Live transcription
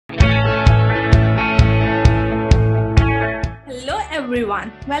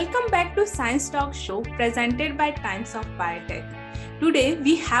everyone, welcome back to Science Talk Show presented by Times of Biotech. Today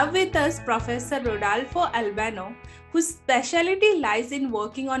we have with us Professor Rodolpho Albano, whose specialty lies in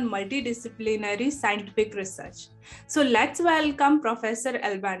working on multidisciplinary scientific research. So let's welcome Professor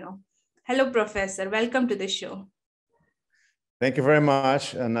Albano. Hello, Professor. Welcome to the show. Thank you very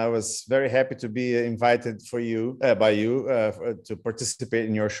much, and I was very happy to be invited by you to participate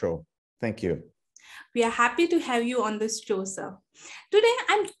in your show. Thank you. We are happy to have you on this show, sir. Today,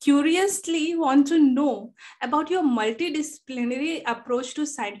 I'm curiously want to know about your multidisciplinary approach to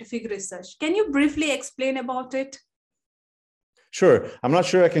scientific research. Can you briefly explain about it? Sure. I'm not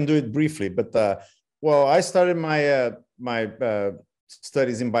sure I can do it briefly, but well, I started my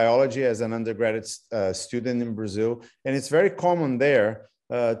studies in biology as an undergraduate student in Brazil, and it's very common there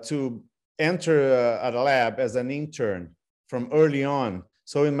to enter at a lab as an intern from early on.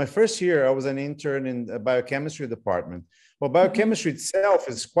 So in my first year, I was an intern in the biochemistry department. Well, biochemistry itself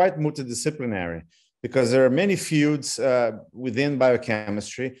is quite multidisciplinary because there are many fields within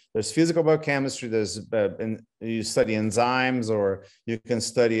biochemistry. There's physical biochemistry, you study enzymes, or you can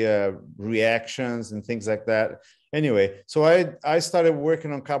study reactions and things like that. Anyway, so I started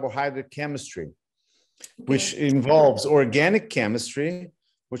working on carbohydrate chemistry, which involves organic chemistry,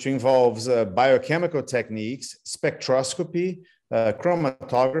 which involves biochemical techniques, spectroscopy,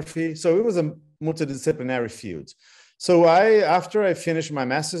 chromatography. So it was a multidisciplinary field. So after I finished my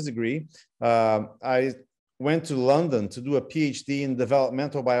master's degree, I went to London to do a PhD in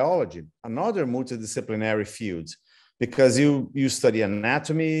developmental biology, another multidisciplinary field, because you study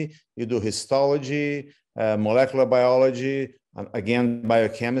anatomy, you do histology, molecular biology, again,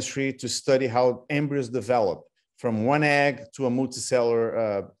 biochemistry, to study how embryos develop from one egg to a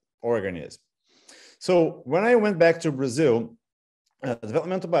multicellular organism. So when I went back to Brazil,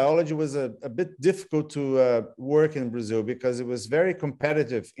 developmental biology was a bit difficult to work in Brazil because it was very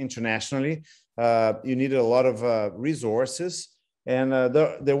competitive internationally. You needed a lot of resources, and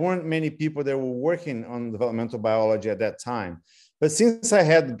there weren't many people that were working on developmental biology at that time. But since I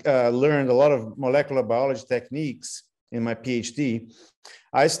had learned a lot of molecular biology techniques in my PhD,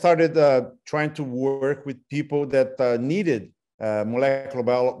 I started trying to work with people that needed molecular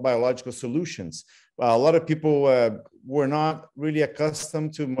biological solutions. A lot of people were not really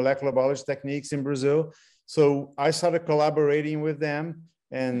accustomed to molecular biology techniques in Brazil. So I started collaborating with them.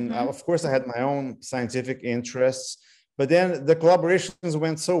 And of course, I had my own scientific interests. But then the collaborations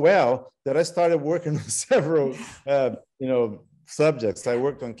went so well that I started working on several subjects. I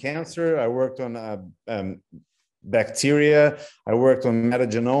worked on cancer. I worked on bacteria. I worked on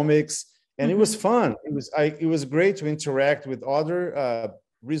metagenomics. And it was fun. It was great to interact with other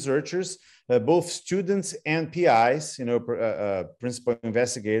researchers, both students and PIs, principal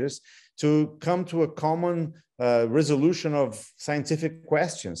investigators, to come to a common resolution of scientific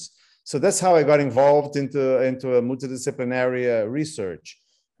questions. So that's how I got involved into a multidisciplinary research.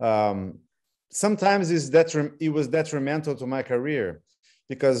 Sometimes it was detrimental to my career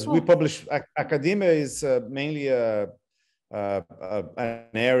because we publish. Academia is mainly an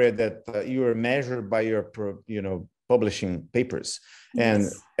area that you are measured by your publishing papers. And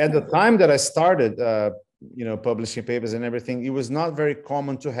at the time that I started, publishing papers and everything, it was not very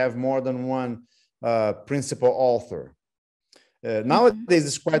common to have more than one principal author. Nowadays,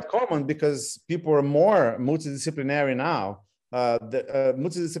 it's quite common because people are more multidisciplinary now. The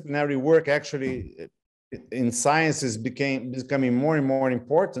multidisciplinary work actually in science is becoming more and more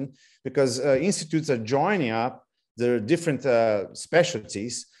important because institutes are joining up their different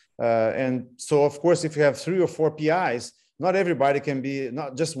specialties. And so, of course, if you have 3 or 4 PIs, not everybody can be,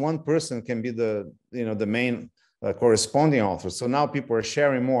 not just one person can be the main corresponding author. So now people are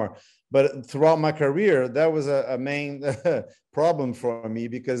sharing more. But throughout my career, that was a main problem for me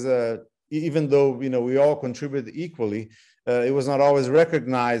because even though we all contributed equally, it was not always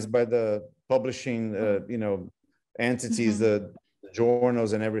recognized by the publishing entities, the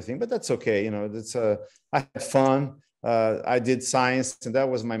journals and everything. But that's okay. I had fun. I did science, and that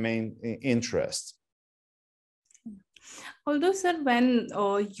was my main interest. Although, sir, when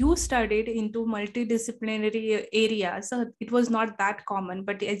you studied into multidisciplinary areas, it was not that common.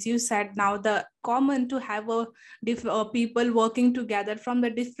 But as you said, now the common to have people working together from the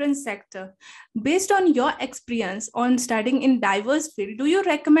different sector. Based on your experience on studying in diverse field, do you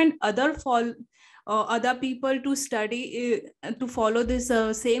recommend other people to study to follow this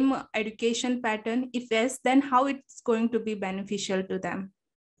same education pattern? If yes, then how it's going to be beneficial to them?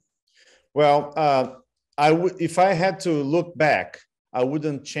 Well, if I had to look back, I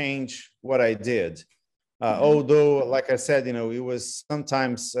wouldn't change what I did. Although, like I said, it was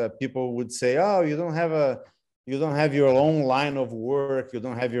sometimes people would say, "Oh, you don't have you don't have your own line of work, you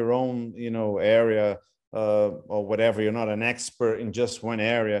don't have your own, area, or whatever. You're not an expert in just one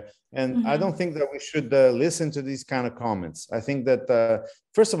area. And I don't think that we should listen to these kind of comments. I think that,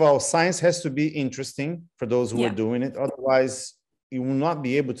 first of all, science has to be interesting for those who are doing it. Otherwise, you will not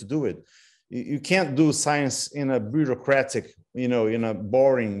be able to do it. You can't do science in a bureaucratic, in a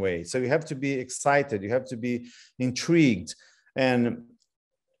boring way. So you have to be excited. You have to be intrigued. And,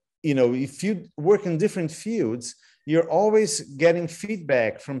 if you work in different fields, you're always getting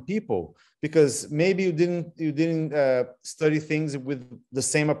feedback from people, because maybe you didn't study things with the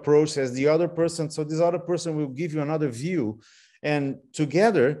same approach as the other person. So this other person will give you another view, and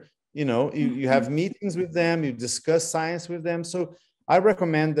together, you have meetings with them, you discuss science with them. So I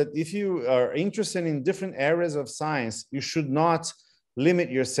recommend that if you are interested in different areas of science, you should not limit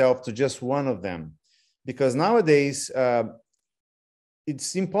yourself to just one of them, because nowadays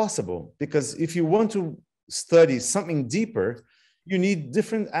it's impossible. Because if you want to study something deeper, you need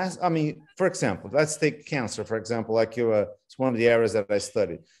different, for example, let's take cancer, for example, like it's one of the areas that I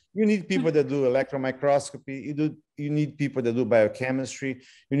study. You need people that do electron microscopy. You need people that do biochemistry.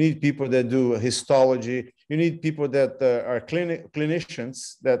 You need people that do histology. You need people that are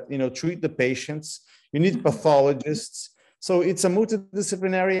clinicians that, treat the patients. You need pathologists. So it's a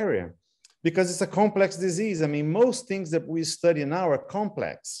multidisciplinary area, because it's a complex disease. Most things that we study now are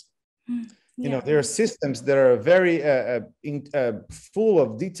complex. There are systems that are very full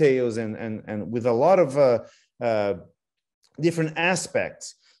of details and with a lot of different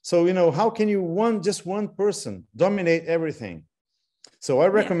aspects. So, how can just one person dominate everything? So I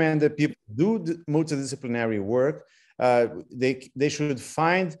recommend that people do multidisciplinary work. They should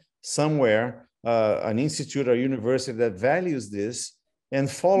find somewhere an institute or university that values this and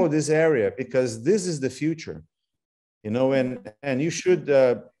follow this area, because this is the future, and you should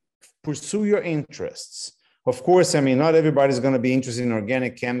pursue your interests. Of course, not everybody's going to be interested in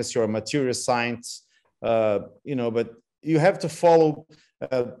organic chemistry or material science, but you have to follow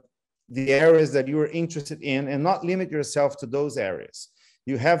the areas that you are interested in and not limit yourself to those areas.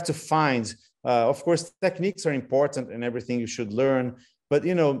 You have to find, of course, techniques are important and everything you should learn, but,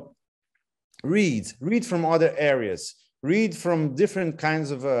 read from other areas. Read from different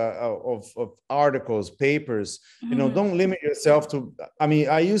kinds of articles, papers. Don't limit yourself to.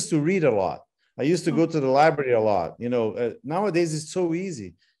 I used to read a lot. I used to go to the library a lot. Nowadays it's so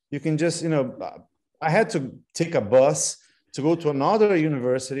easy. You can just, I had to take a bus to go to another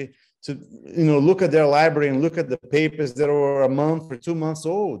university to, look at their library and look at the papers that were a month or 2 months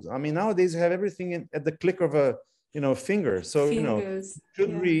old. Nowadays you have everything at the click of a finger. So, you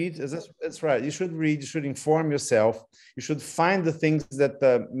should read. That's right. You should read. You should inform yourself. You should find the things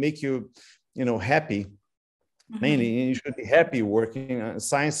that make you, happy. Mainly, you should be happy working.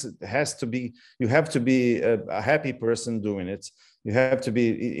 Science has to be. You have to be a happy person doing it. You have to be.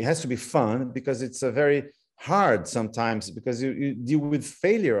 It has to be fun, because it's a very hard sometimes, because you deal with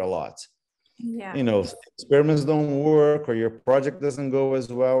failure a lot. Experiments don't work, or your project doesn't go as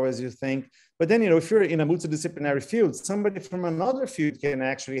well as you think. But then, if you're in a multidisciplinary field, somebody from another field can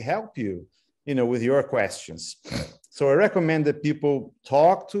actually help you, with your questions. So I recommend that people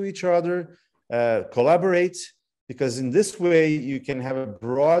talk to each other, collaborate, because in this way you can have a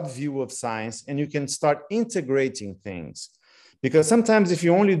broad view of science and you can start integrating things. Because sometimes if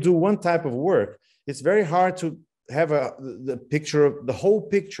you only do one type of work, it's very hard to have the picture of the whole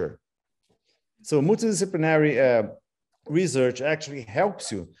picture. So multidisciplinary research actually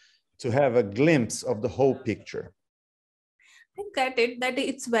helps you to have a glimpse of the whole picture. I get it, that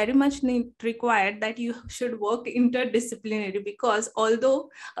it's very much required that you should work interdisciplinary, because although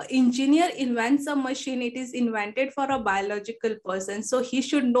an engineer invents a machine, it is invented for a biological person. So he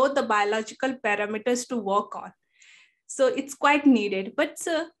should know the biological parameters to work on. So it's quite needed. But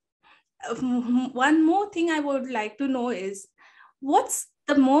one more thing I would like to know is, what's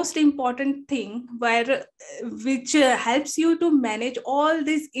the most important thing which helps you to manage all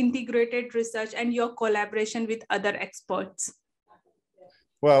this integrated research and your collaboration with other experts?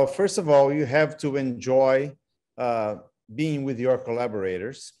 Well, first of all, you have to enjoy being with your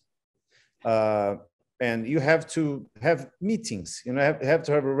collaborators, and you have to have meetings. Have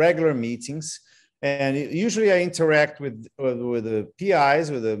to have regular meetings. And usually I interact with the PIs,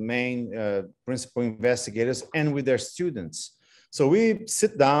 with the main principal investigators, and with their students. So we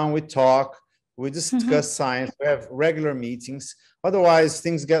sit down, we talk, we discuss science, we have regular meetings. Otherwise,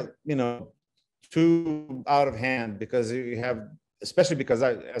 things get, too out of hand, because you have, especially because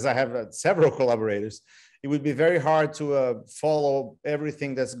as I have several collaborators, it would be very hard to follow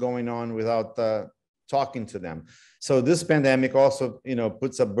everything that's going on without talking to them. So this pandemic also,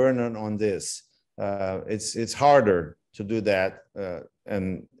 puts a burden on this. it's harder to do that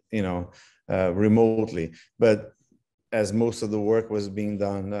and remotely. But as most of the work was being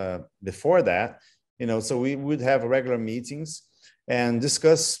done before that, so we would have regular meetings and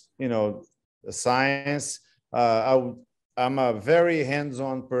discuss, the science. I'm a very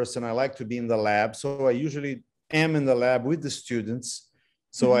hands-on person. I like to be in the lab, so I usually am in the lab with the students.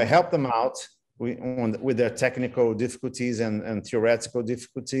 So I help them out with their technical difficulties and theoretical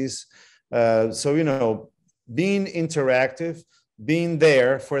difficulties. So, being interactive, being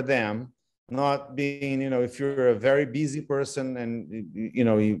there for them, not being, if you're a very busy person and,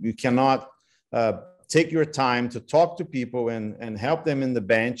 you cannot take your time to talk to people and help them in the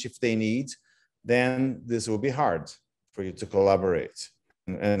bench if they need, then this will be hard for you to collaborate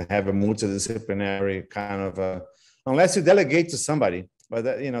and have a multidisciplinary kind of, unless you delegate to somebody. But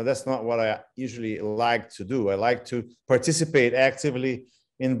that's not what I usually like to do. I like to participate actively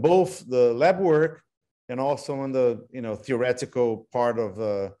in both the lab work and also in the theoretical part of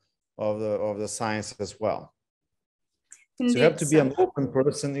the science as well. Indeed, so you have to be an open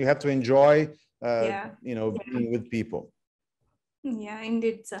person. You have to enjoy being with people. Yeah,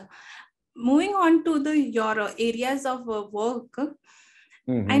 indeed, sir. Moving on to your areas of work.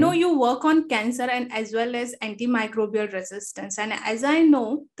 I know you work on cancer and as well as antimicrobial resistance. And as I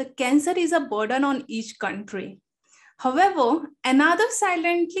know, the cancer is a burden on each country. However, another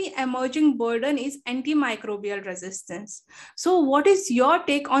silently emerging burden is antimicrobial resistance. So what is your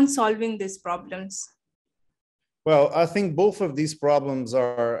take on solving these problems? Well, I think both of these problems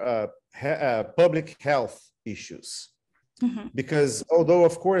are public health issues. Because although,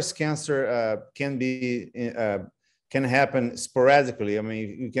 of course, cancer can happen sporadically. I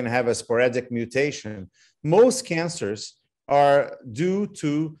mean, you can have a sporadic mutation. Most cancers are due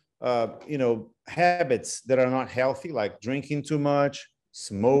to, habits that are not healthy, like drinking too much,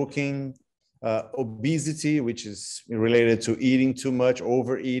 smoking, obesity, which is related to eating too much,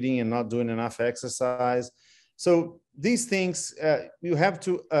 overeating, and not doing enough exercise. So these things, you have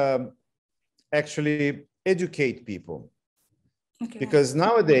to actually educate people. Okay. Because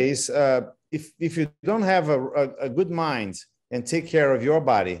nowadays, if you don't have a good mind and take care of your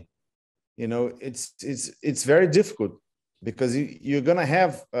body, it's very difficult, because you're going to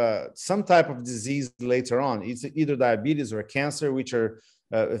have some type of disease later on. It's either diabetes or cancer, which are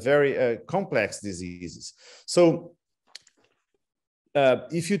very complex diseases. So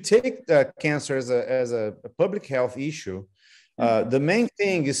if you take cancer as a public health issue, the main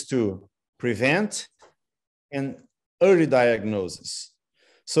thing is to prevent and early diagnosis.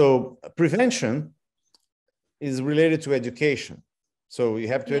 So prevention is related to education. So you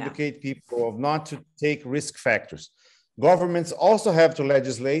have to educate people of not to take risk factors. Governments also have to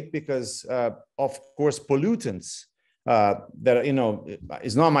legislate because, of course, pollutants that,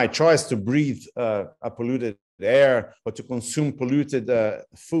 it's not my choice to breathe a polluted air or to consume polluted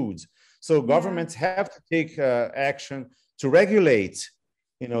foods. So governments have to take action to regulate,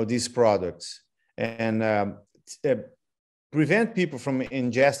 these products and prevent people from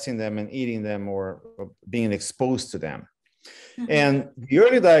ingesting them and eating them or being exposed to them. And the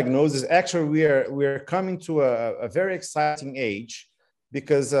early diagnosis, actually, we are coming to a very exciting age,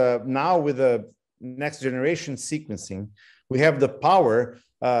 because now with the next generation sequencing, we have the power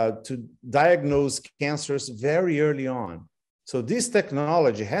to diagnose cancers very early on. So this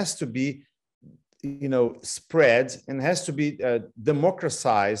technology has to be, spread and has to be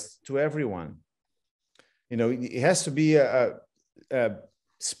democratized to everyone. It has to be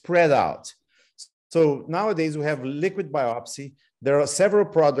spread out. So nowadays we have liquid biopsy. There are several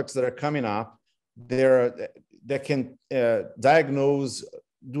products that are coming up that can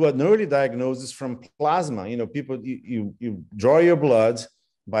do an early diagnosis from plasma. People, you draw your blood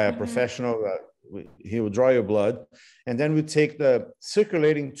by a professional. He will draw your blood, and then we take the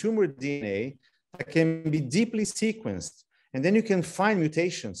circulating tumor DNA that can be deeply sequenced, and then you can find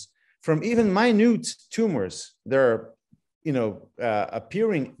mutations from even minute tumors that are,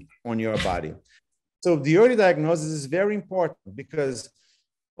 appearing on your body. So the early diagnosis is very important because,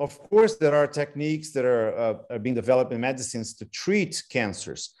 of course, there are techniques that are being developed in medicines to treat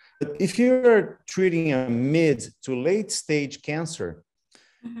cancers. But if you're treating a mid to late stage cancer,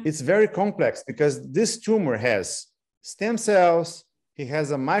 it's very complex because this tumor has stem cells. It has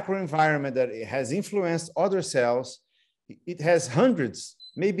a microenvironment that has influenced other cells. It has hundreds,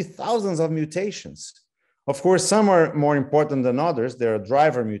 maybe thousands of mutations. Of course, some are more important than others. There are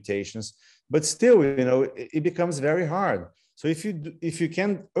driver mutations, but still, it becomes very hard. So if you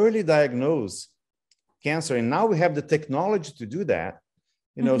can early diagnose cancer, and now we have the technology to do that,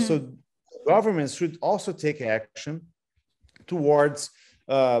 so governments should also take action towards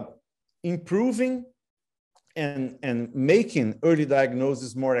improving and making early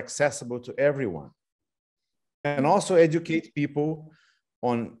diagnosis more accessible to everyone, and also educate people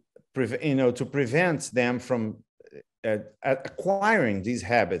on, to prevent them from acquiring these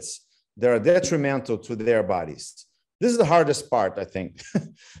habits that are detrimental to their bodies. This is the hardest part, I think,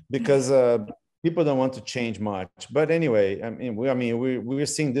 because people don't want to change much. But anyway, we're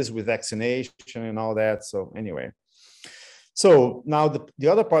seeing this with vaccination and all that. So anyway, so now the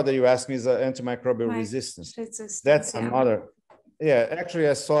other part that you asked me is antimicrobial resistance. That's another. Yeah, actually,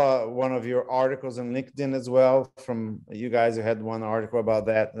 I saw one of your articles on LinkedIn as well from you guys. You had one article about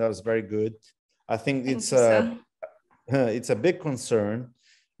that. That was very good. I think it's a big concern.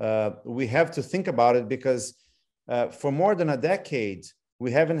 We have to think about it because for more than a decade,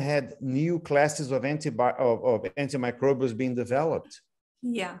 we haven't had new classes of antimicrobials being developed.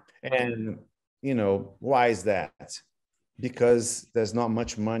 Yeah. And, why is that? Because there's not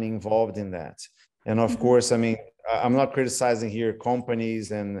much money involved in that. And of course, I'm not criticizing here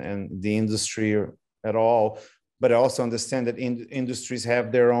companies and the industry at all, but I also understand that industries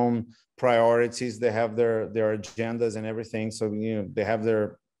have their own priorities. They have their agendas and everything. So, they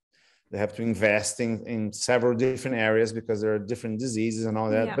have to invest in several different areas because there are different diseases and all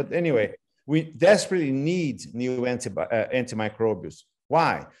that. Yeah. But anyway, we desperately need new antimicrobials.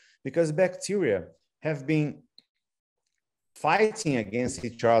 Why? Because bacteria have been fighting against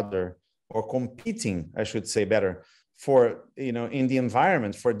each other, or competing, I should say better, for, in the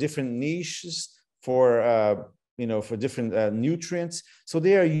environment, for different niches, for different nutrients. So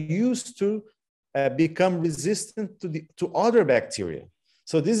they are used to become resistant to other bacteria.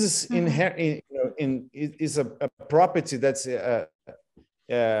 So this is inherent, is a property that's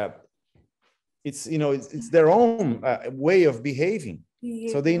it's their own way of behaving.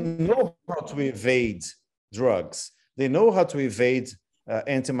 Yeah. So they know how to evade drugs. They know how to evade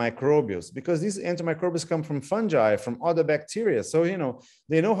antimicrobials, because these antimicrobials come from fungi, from other bacteria. So,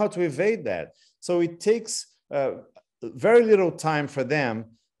 they know how to evade that. So it takes very little time for them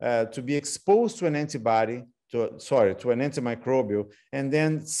to be exposed to an antibody, to an antimicrobial, and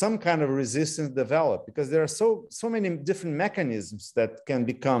then some kind of resistance develop, because there are so many different mechanisms that can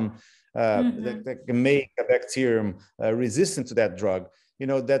become, that can make a bacterium resistant to that drug,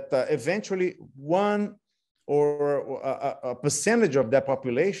 that eventually one or a percentage of that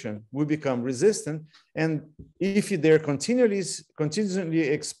population will become resistant. And if they're continually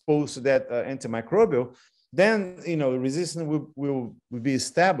exposed to that antimicrobial, then, resistance will be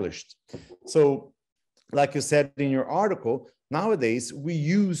established. So, like you said in your article, nowadays we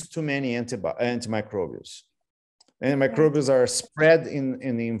use too many antimicrobials. Antimicrobials are spread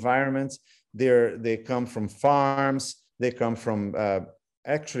in the environment. They come from farms. They come from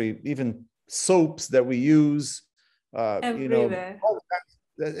actually even soaps that we use. Everywhere.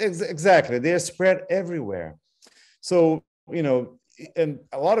 Exactly. They're spread everywhere. So, and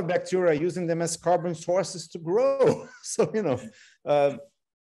a lot of bacteria are using them as carbon sources to grow. So,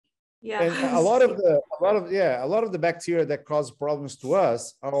 yeah. And a lot of the bacteria that cause problems to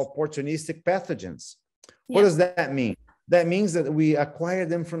us are opportunistic pathogens. Yeah. What does that mean? That means that we acquire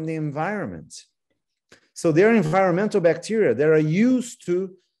them from the environment. So they're environmental bacteria that are used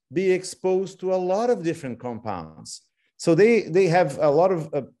to be exposed to a lot of different compounds. So they have a lot of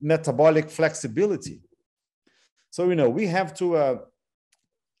metabolic flexibility. So, we have to,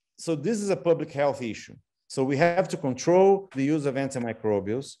 so this is a public health issue. So we have to control the use of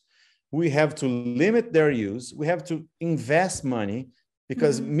antimicrobials. We have to limit their use. We have to invest money,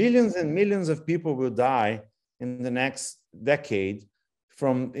 because millions and millions of people will die in the next decade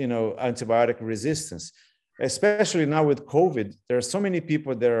from, antibiotic resistance. Especially now with COVID, there are so many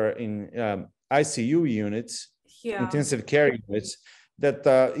people that are in ICU units, intensive care units, that,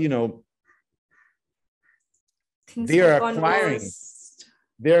 they're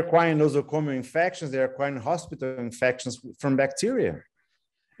acquiring nosocomial infections, they're acquiring hospital infections from bacteria.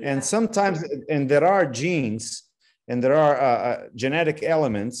 Yeah. And sometimes, and there are genes and there are genetic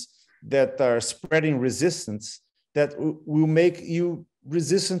elements that are spreading resistance that will make you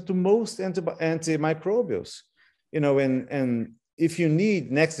resistant to most antimicrobials, and if you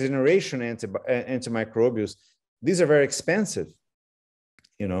need next generation antimicrobials, these are very expensive,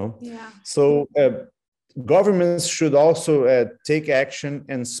 Yeah. So governments should also take action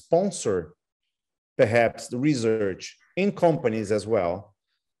and sponsor perhaps the research in companies as well,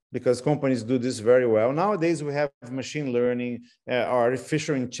 because companies do this very well. Nowadays, we have machine learning,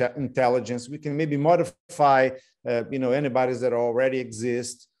 artificial intelligence. We can maybe modify, antibodies that already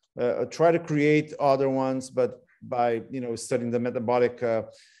exist, try to create other ones, but by, studying the metabolic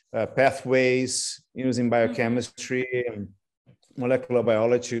pathways, using biochemistry. molecular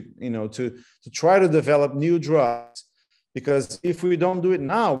biology, to try to develop new drugs. Because if we don't do it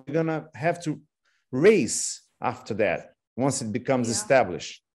now, we're gonna have to race after that once it becomes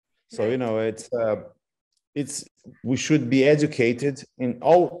established. So it's we should be educated in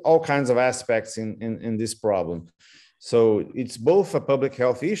all kinds of aspects in this problem. So it's both a public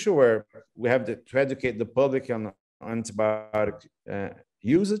health issue where we have to educate the public on antibiotic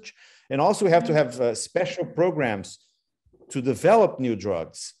usage, and also we have to have special programs to develop new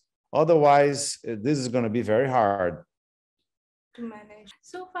drugs. Otherwise, this is going to be very hard to manage.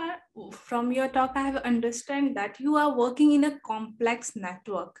 So far from your talk, I have understand that you are working in a complex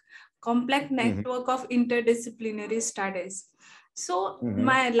network of interdisciplinary studies. So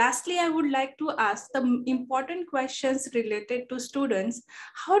lastly, I would like to ask the important questions related to students.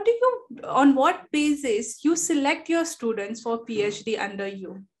 On what basis you select your students for PhD under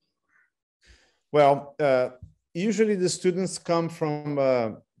you? Well, usually the students come from,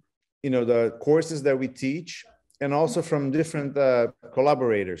 the courses that we teach, and also from different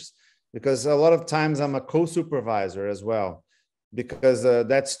collaborators, because a lot of times I'm a co-supervisor as well, because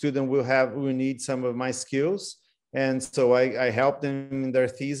that student will need some of my skills. And so I help them in their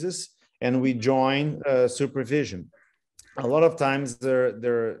thesis, and we join supervision. A lot of times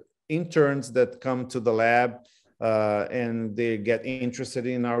they're interns that come to the lab and they get interested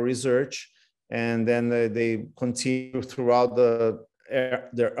in our research, and then they continue throughout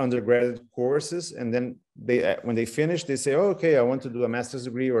their undergraduate courses. And then when they finish, they say, oh, okay, I want to do a master's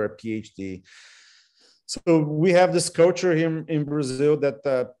degree or a PhD. So we have this culture here in Brazil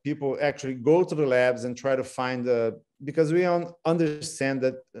that people actually go to the labs and try to find because we understand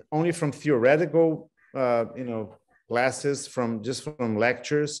that only from theoretical, classes, from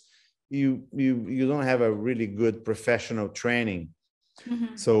lectures, you don't have a really good professional training.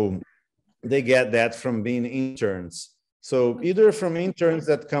 So they get that from being interns. So either from interns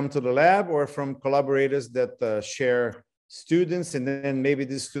that come to the lab, or from collaborators that share students, and then maybe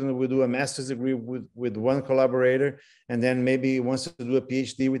this student will do a master's degree with one collaborator, and then maybe wants to do a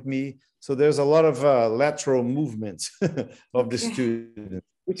PhD with me. So there's a lot of lateral movements of the students,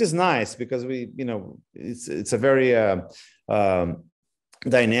 which is nice, because it's a very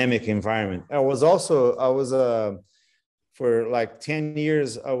dynamic environment. For like 10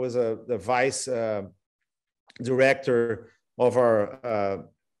 years, I was the vice director of our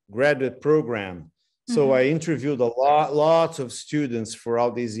graduate program. So I interviewed lots of students for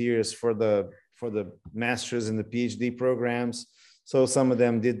all these years for the master's and the PhD programs. So some of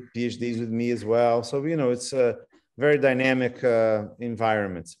them did PhDs with me as well. So it's a very dynamic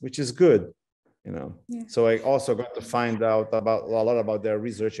environment, which is good. So I also got to find out a lot about their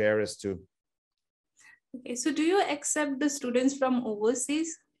research areas too. Okay, so do you accept the students from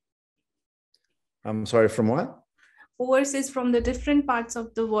overseas? I'm sorry, from what? Overseas, from the different parts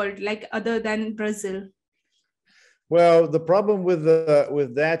of the world, like other than Brazil? Well, the problem with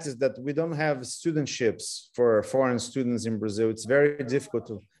that is that we don't have studentships for foreign students in Brazil. It's very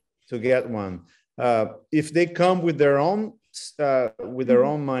difficult to get one. If they come with their own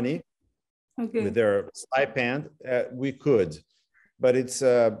money, with their stipend, we could, but it's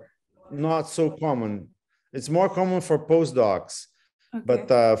not so common. It's more common for postdocs. But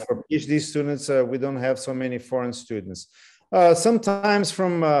for PhD students, we don't have so many foreign students. Sometimes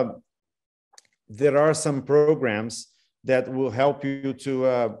there are some programs that will help you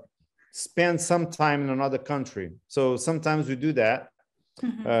to spend some time in another country. So sometimes we do that,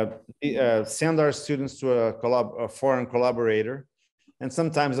 send our students to a foreign collaborator, and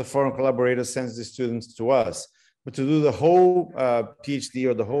sometimes the foreign collaborator sends the students to us. But to do the whole PhD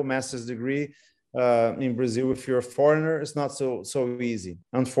or the whole master's degree, in Brazil, if you're a foreigner, it's not so easy,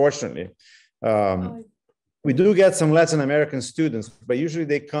 unfortunately. We do get some Latin American students, but usually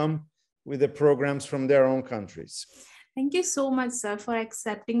they come with the programs from their own countries. Thank you so much, sir, for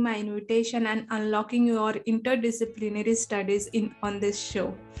accepting my invitation and unlocking your interdisciplinary studies on this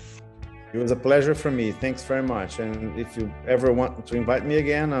show. It was a pleasure for me. Thanks very much. And if you ever want to invite me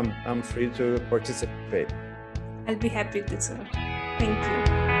again, I'm free to participate. I'll be happy to, sir. Thank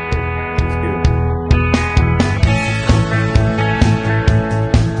you.